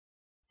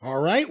All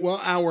right,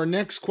 well, our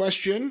next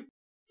question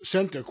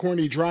sent to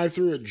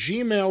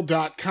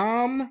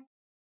CornyDriveThru@gmail.com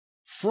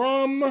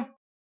from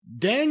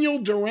Daniel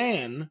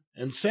Duran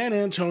in San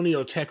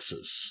Antonio,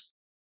 Texas.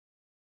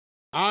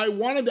 I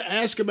wanted to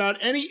ask about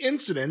any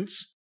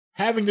incidents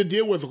having to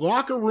deal with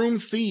locker room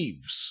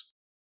thieves.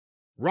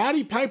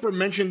 Roddy Piper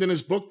mentioned in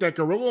his book that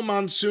Gorilla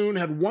Monsoon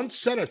had once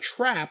set a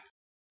trap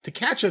to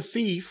catch a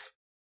thief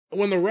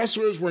when the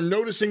wrestlers were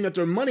noticing that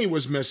their money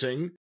was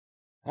missing.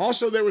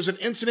 Also, there was an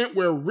incident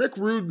where Rick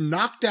Rude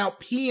knocked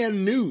out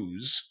PN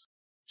News,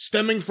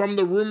 stemming from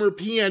the rumor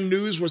PN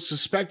News was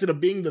suspected of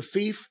being the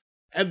thief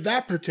at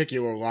that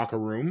particular locker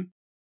room.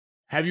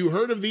 Have you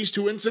heard of these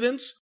two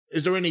incidents?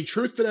 Is there any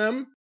truth to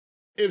them?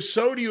 If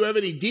so, do you have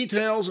any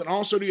details? And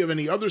also, do you have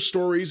any other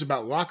stories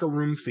about locker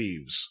room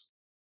thieves?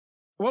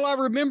 Well, I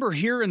remember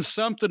hearing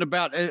something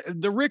about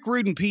the Rick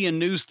Rude and PN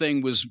News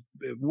thing was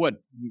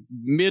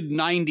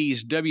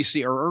mid-90s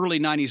WC or early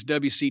 90s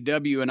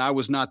WCW, and I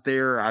was not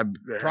there. I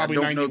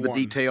don't know the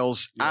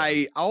details. Yeah.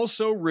 I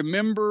also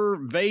remember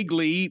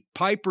vaguely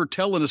Piper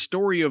telling a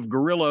story of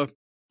Gorilla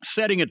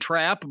setting a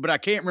trap, but I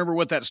can't remember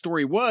what that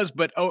story was.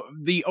 But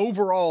the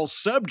overall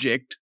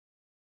subject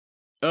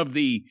of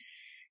the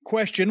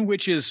question,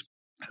 which is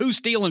who's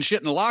stealing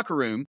shit in the locker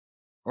room,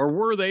 or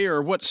were they,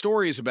 or what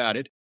stories about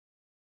it?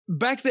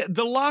 Back then,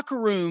 the locker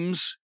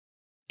rooms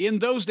in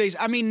those days,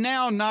 I mean,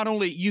 now not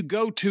only you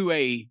go to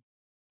a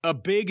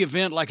big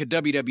event like a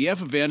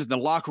WWF event, and the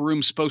locker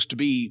room's supposed to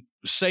be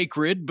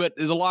sacred, but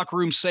the locker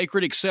room's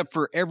sacred except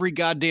for every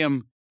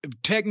goddamn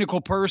technical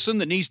person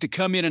that needs to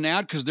come in and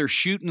out because they're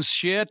shooting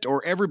shit,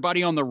 or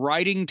everybody on the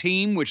writing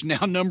team, which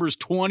now numbers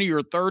 20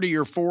 or 30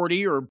 or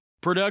 40, or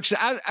production.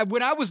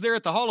 When I was there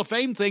at the Hall of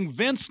Fame thing,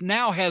 Vince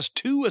now has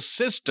 2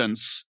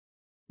 assistants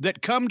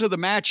that come to the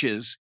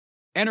matches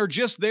and are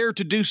just there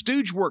to do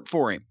stooge work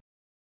for him.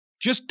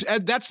 Just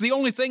that's the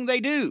only thing they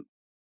do.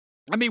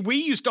 I mean,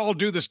 we used to all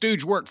do the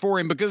stooge work for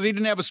him because he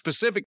didn't have a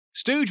specific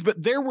stooge,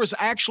 but there was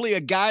actually a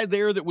guy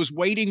there that was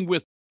waiting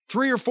with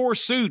 3 or 4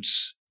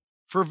 suits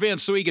for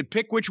Vince so he could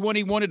pick which one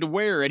he wanted to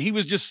wear, and he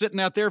was just sitting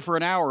out there for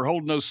an hour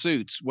holding those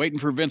suits, waiting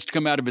for Vince to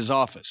come out of his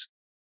office.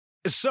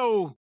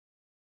 So,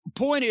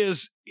 point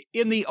is,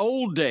 in the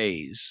old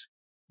days,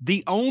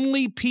 the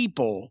only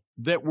people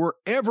that were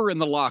ever in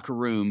the locker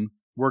room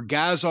were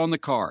guys on the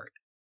card.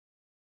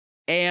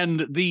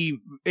 And the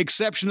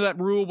exception to that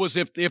rule was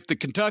if the if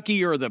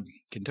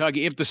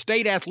the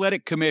state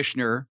athletic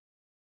commissioner,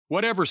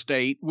 whatever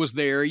state, was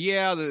there,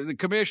 the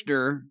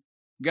commissioner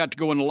got to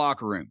go in the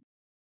locker room.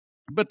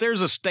 But there's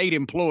a state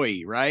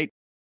employee, right?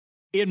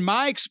 In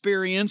my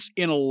experience,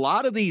 in a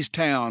lot of these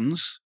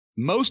towns,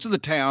 most of the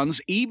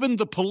towns, even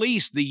the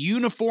police, the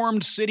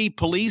uniformed city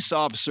police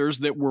officers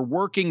that were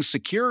working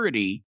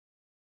security,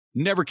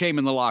 never came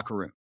in the locker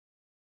room.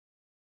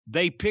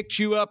 They picked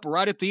you up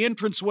right at the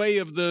entranceway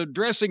of the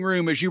dressing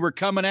room as you were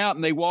coming out,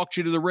 and they walked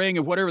you to the ring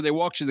and whatever. They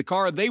walked you to the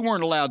car. They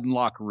weren't allowed in the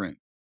locker room.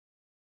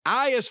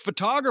 I, as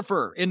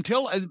photographer,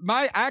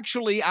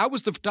 I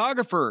was the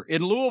photographer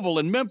in Louisville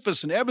and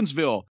Memphis and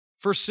Evansville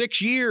for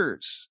 6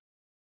 years.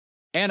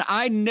 And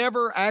I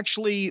never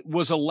actually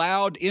was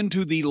allowed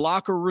into the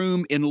locker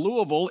room in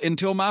Louisville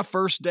until my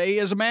first day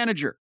as a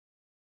manager.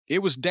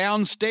 It was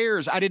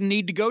downstairs. I didn't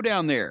need to go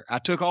down there. I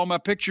took all my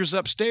pictures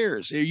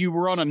upstairs. You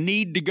were on a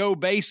need-to-go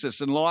basis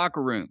in the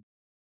locker room.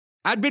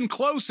 I'd been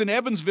close in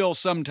Evansville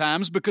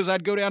sometimes because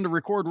I'd go down to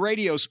record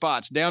radio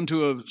spots down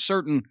to a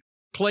certain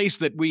place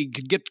that we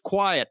could get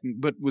quiet,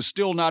 but was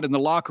still not in the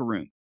locker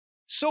room.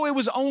 So it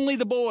was only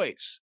the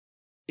boys.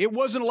 It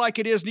wasn't like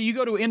it is. You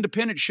go to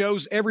independent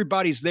shows,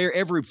 everybody's there,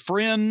 every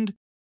friend,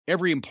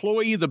 every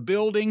employee of the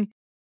building.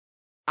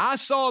 I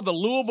saw the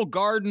Louisville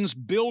Gardens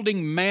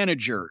building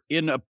manager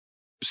in a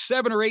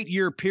 7 or 8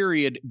 year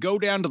period go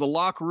down to the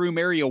locker room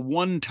area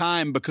one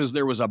time because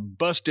there was a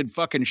busted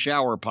fucking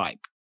shower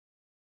pipe.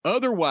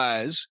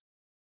 Otherwise,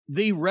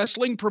 the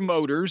wrestling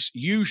promoters,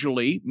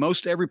 usually,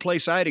 most every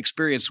place I had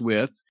experience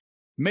with,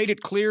 made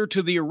it clear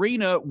to the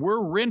arena,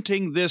 we're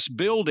renting this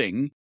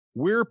building,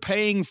 we're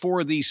paying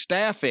for the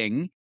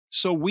staffing,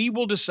 so we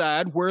will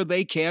decide where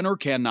they can or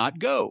cannot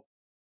go.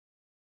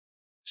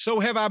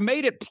 So have I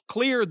made it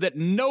clear that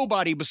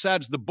nobody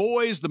besides the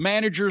boys, the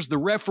managers, the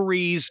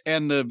referees,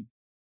 and the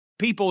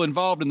people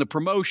involved in the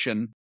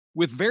promotion,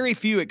 with very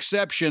few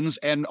exceptions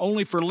and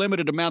only for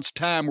limited amounts of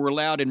time, were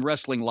allowed in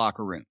wrestling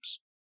locker rooms?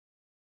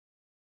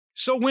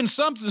 So when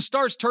something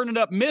starts turning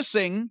up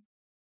missing,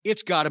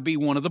 it's got to be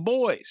one of the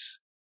boys.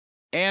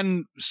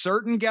 And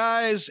certain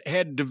guys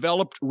had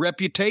developed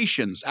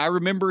reputations. I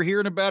remember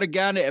hearing about a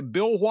guy named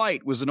Bill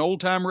White, was an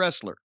old-time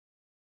wrestler.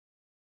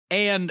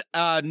 And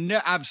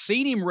I've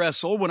seen him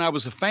wrestle when I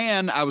was a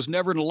fan. I was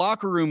never in a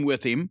locker room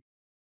with him,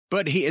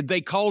 but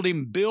they called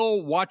him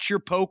Bill Watch Your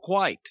Poke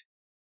White.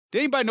 Does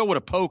anybody know what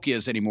a poke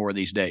is anymore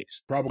these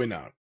days? Probably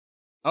not.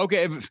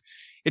 Okay,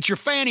 it's your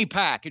fanny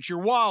pack, it's your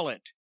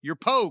wallet, your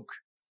poke,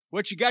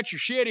 what you got your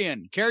shit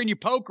in, carrying your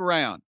poke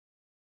around.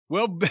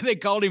 Well, they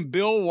called him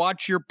Bill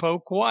Watch Your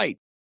Poke White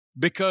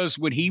because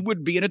when he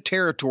would be in a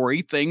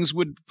territory, things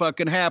would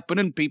fucking happen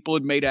and people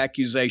had made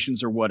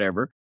accusations or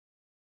whatever.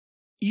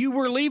 you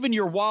were leaving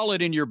your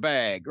wallet in your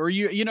bag, or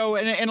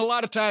and a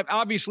lot of time,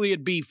 obviously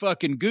it'd be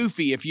fucking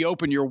goofy if you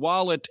open your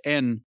wallet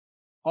and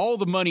all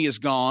the money is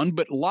gone.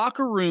 But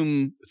locker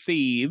room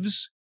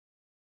thieves,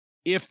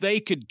 if they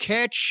could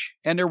catch,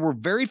 and there were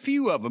very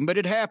few of them, but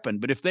it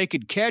happened, but if they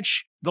could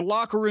catch the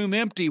locker room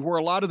empty where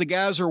a lot of the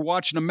guys are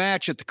watching a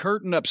match at the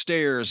curtain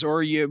upstairs,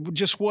 or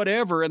just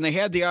whatever, and they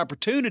had the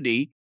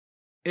opportunity,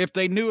 if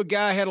they knew a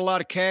guy had a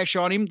lot of cash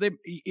on him,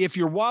 if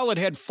your wallet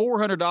had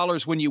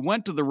 $400 when you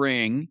went to the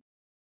ring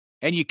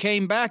and you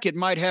came back, it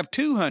might have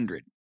 $200.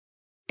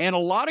 And a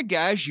lot of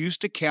guys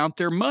used to count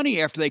their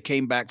money after they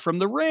came back from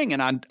the ring.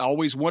 And I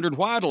always wondered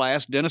why. I'd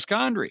ask Dennis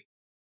Condrey.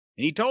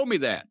 And he told me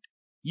that.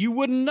 You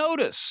wouldn't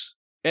notice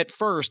at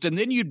first, and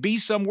then you'd be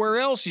somewhere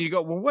else, and you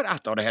go, well, what? I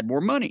thought I had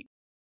more money.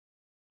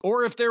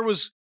 Or if there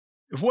was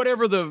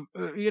whatever the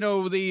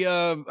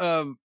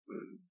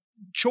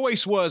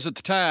choice was at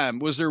the time.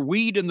 Was there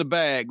weed in the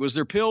bag? Was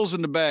there pills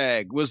in the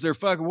bag? Was there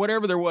fucking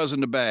whatever there was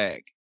in the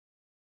bag?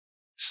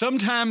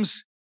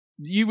 Sometimes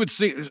you would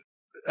see,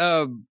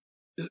 kind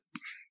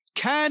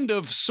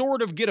of,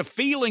 sort of get a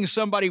feeling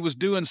somebody was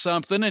doing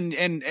something,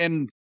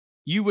 and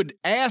you would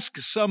ask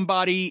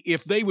somebody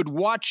if they would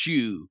watch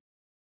you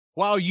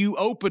while you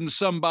opened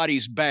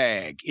somebody's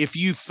bag. If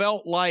you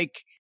felt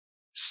like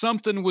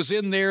something was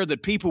in there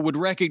that people would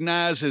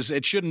recognize as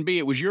it shouldn't be,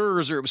 it was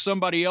yours or it was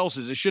somebody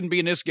else's, it shouldn't be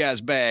in this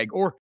guy's bag.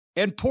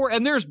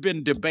 And there's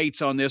been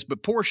debates on this,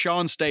 but poor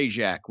Sean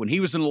Stasiak, when he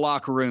was in the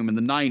locker room in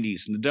the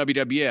 90s in the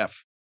WWF,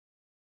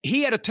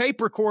 he had a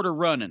tape recorder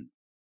running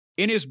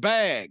in his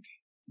bag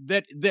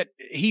that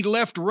he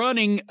left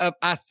running.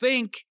 I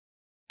think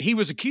he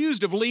was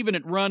accused of leaving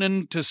it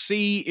running to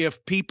see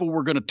if people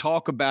were going to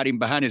talk about him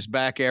behind his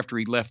back after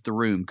he left the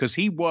room, because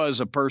he was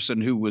a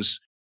person who was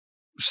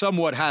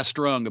somewhat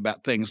high-strung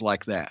about things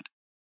like that.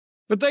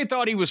 But they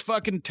thought he was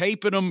fucking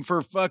taping them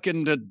for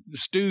fucking to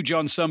stooge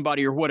on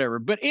somebody or whatever.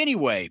 But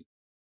anyway,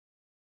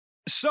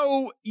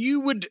 so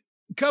you would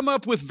come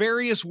up with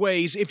various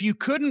ways. If you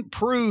couldn't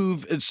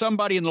prove that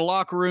somebody in the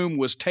locker room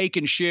was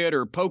taking shit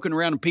or poking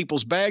around in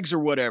people's bags or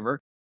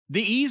whatever,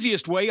 the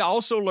easiest way, I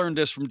also learned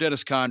this from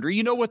Dennis Condrey,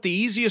 you know what the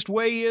easiest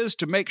way is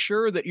to make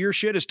sure that your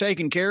shit is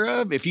taken care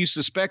of if you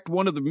suspect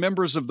one of the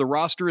members of the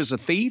roster is a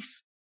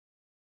thief?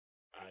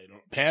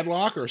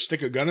 Padlock or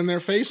stick a gun in their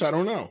face? I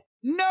don't know.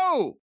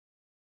 No.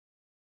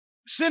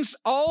 Since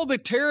all the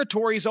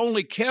territories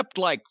only kept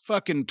like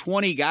fucking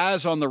 20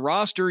 guys on the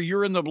roster,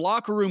 you're in the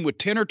locker room with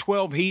 10 or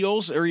 12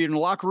 heels, or you're in the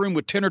locker room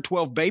with 10 or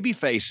 12 baby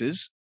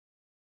faces,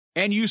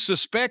 and you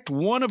suspect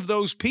one of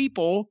those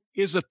people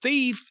is a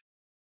thief,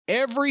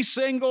 every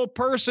single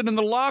person in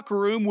the locker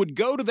room would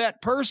go to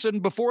that person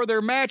before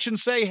their match and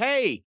say,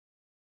 hey,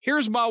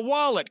 here's my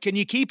wallet. Can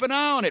you keep an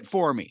eye on it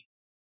for me?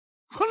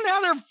 Well,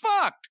 now they're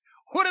fucked.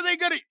 What are they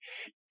going to?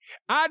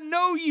 I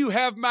know you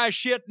have my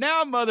shit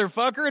now,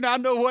 motherfucker, and I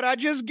know what I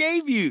just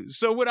gave you.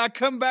 So when I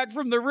come back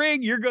from the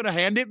ring, you're going to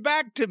hand it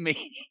back to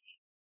me.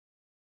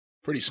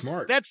 Pretty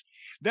smart.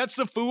 That's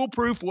the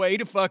foolproof way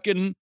to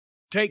fucking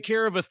take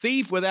care of a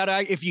thief without,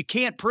 if you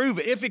can't prove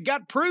it. If it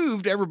got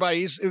proved,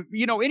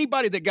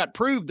 anybody that got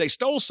proved they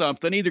stole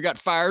something either got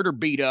fired or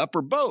beat up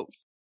or both.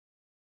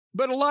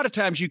 But a lot of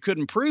times you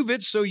couldn't prove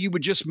it, so you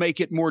would just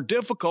make it more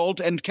difficult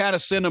and kind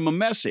of send them a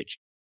message.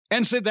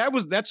 And so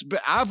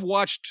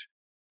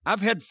I've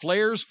had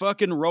Flair's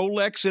fucking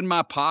Rolex in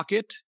my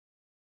pocket.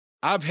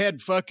 I've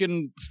had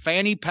fucking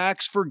fanny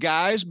packs for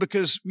guys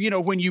because,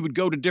 when you would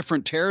go to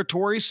different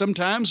territories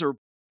sometimes, or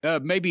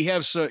maybe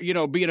have,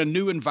 be in a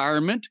new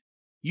environment,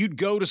 you'd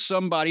go to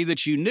somebody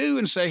that you knew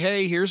and say,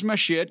 hey, here's my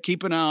shit.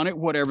 Keep an eye on it,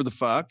 whatever the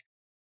fuck.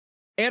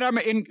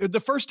 And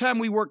the first time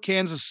we worked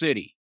Kansas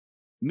City,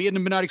 me and the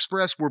Midnight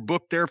Express were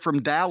booked there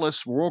from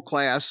Dallas, world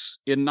class,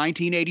 in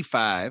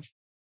 1985.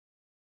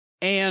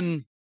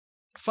 And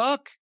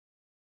fuck,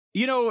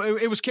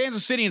 it was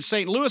Kansas City and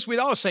St. Louis. We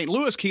thought St.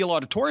 Louis Kiel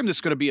Auditorium, this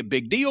is going to be a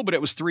big deal, but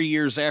it was 3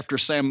 years after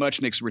Sam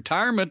Muchnick's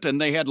retirement,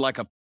 and they had there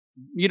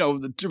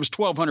was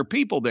 1,200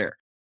 people there.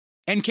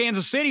 And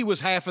Kansas City was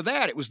half of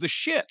that. It was the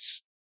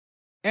shits.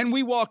 And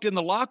we walked in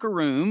the locker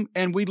room,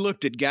 and we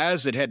looked at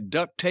guys that had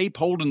duct tape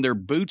holding their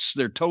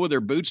toe of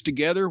their boots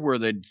together where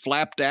they'd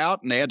flapped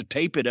out, and they had to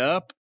tape it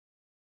up.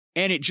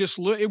 And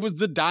it was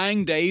the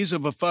dying days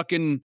of a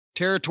fucking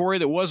territory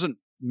that wasn't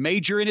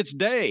major in its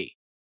day.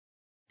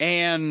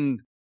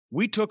 And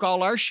we took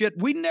all our shit.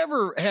 We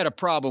never had a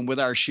problem with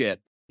our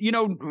shit.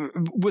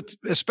 With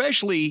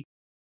especially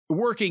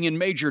working in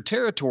major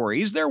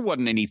territories, there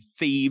wasn't any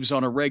thieves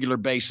on a regular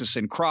basis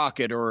in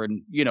Crockett or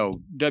in,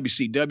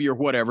 WCW or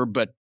whatever,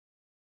 but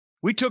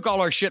we took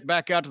all our shit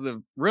back out to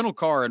the rental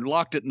car and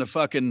locked it in the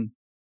fucking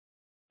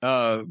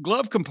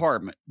glove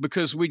compartment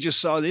because we just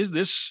saw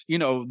this,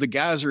 the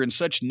guys are in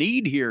such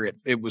need here.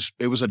 It was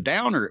a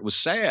downer. It was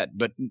sad,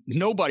 but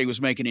nobody was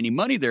making any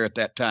money there at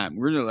that time.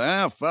 We're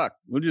like, fuck,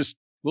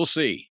 we'll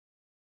see.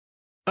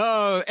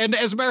 And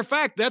as a matter of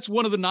fact, that's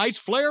one of the nights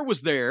Flair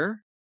was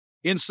there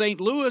in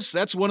St. Louis.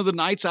 That's one of the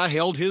nights I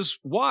held his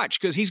watch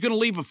because he's going to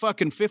leave a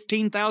fucking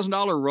 $15,000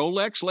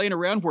 Rolex laying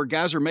around where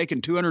guys are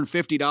making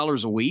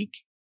 $250 a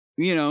week.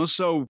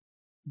 So,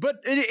 but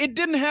it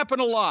didn't happen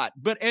a lot.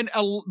 But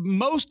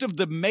most of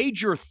the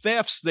major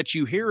thefts that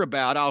you hear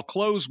about, I'll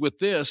close with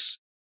this,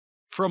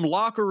 from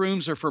locker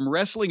rooms or from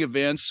wrestling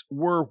events,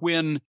 were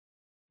when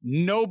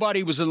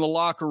nobody was in the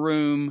locker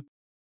room.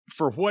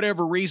 For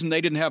whatever reason,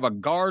 they didn't have a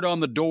guard on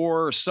the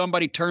door, or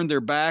somebody turned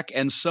their back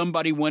and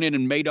somebody went in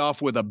and made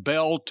off with a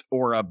belt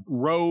or a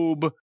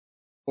robe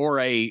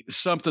or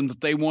something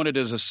that they wanted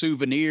as a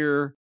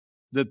souvenir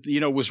that,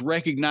 was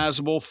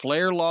recognizable.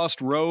 Flair lost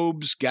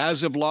robes,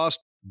 guys have lost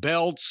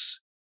belts,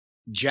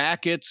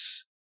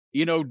 jackets,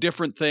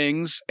 different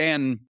things.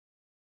 And,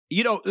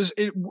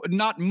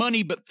 not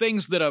money, but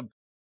things that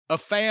a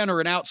fan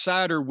or an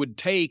outsider would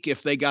take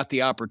if they got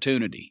the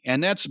opportunity.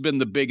 And that's been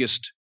the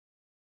biggest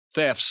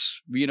thefts,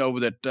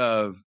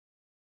 that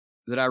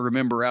I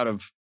remember out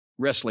of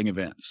wrestling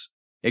events,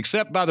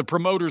 except by the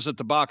promoters at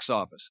the box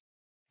office.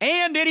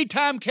 And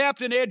anytime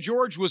Captain Ed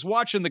George was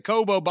watching the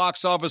Cobo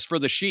box office for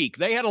the Sheik,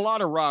 they had a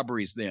lot of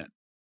robberies then.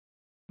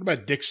 What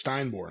about Dick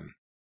Steinborn?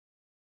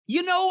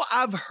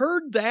 I've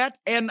heard that,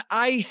 and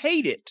I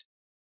hate it,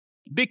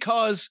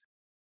 because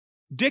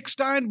Dick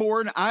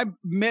Steinborn, I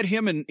met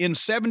him in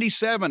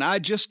 77. I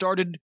just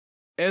started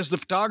as the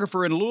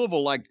photographer in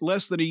Louisville like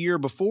less than a year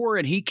before,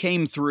 and he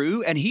came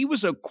through, and he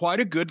was quite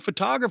a good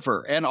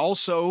photographer, and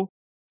also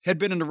had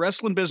been in the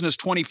wrestling business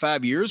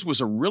 25 years,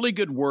 was a really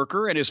good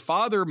worker. And his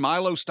father,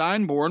 Milo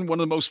Steinborn, one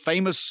of the most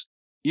famous,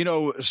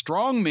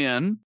 strong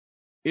men,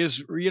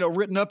 is,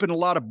 written up in a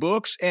lot of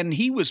books. And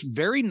he was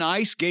very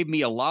nice, gave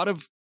me a lot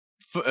of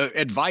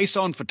advice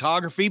on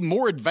photography,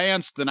 more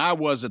advanced than I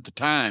was at the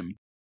time,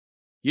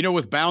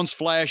 with bounce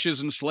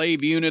flashes and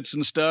slave units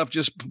and stuff,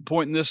 just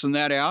pointing this and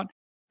that out.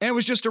 And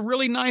was just a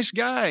really nice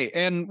guy,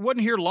 and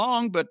wasn't here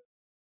long, but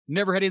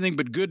never had anything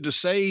but good to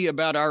say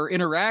about our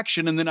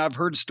interaction. And then I've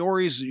heard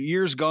stories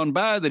years gone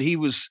by that he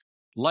was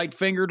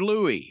light-fingered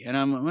Louie. And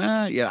I'm,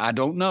 I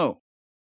don't know.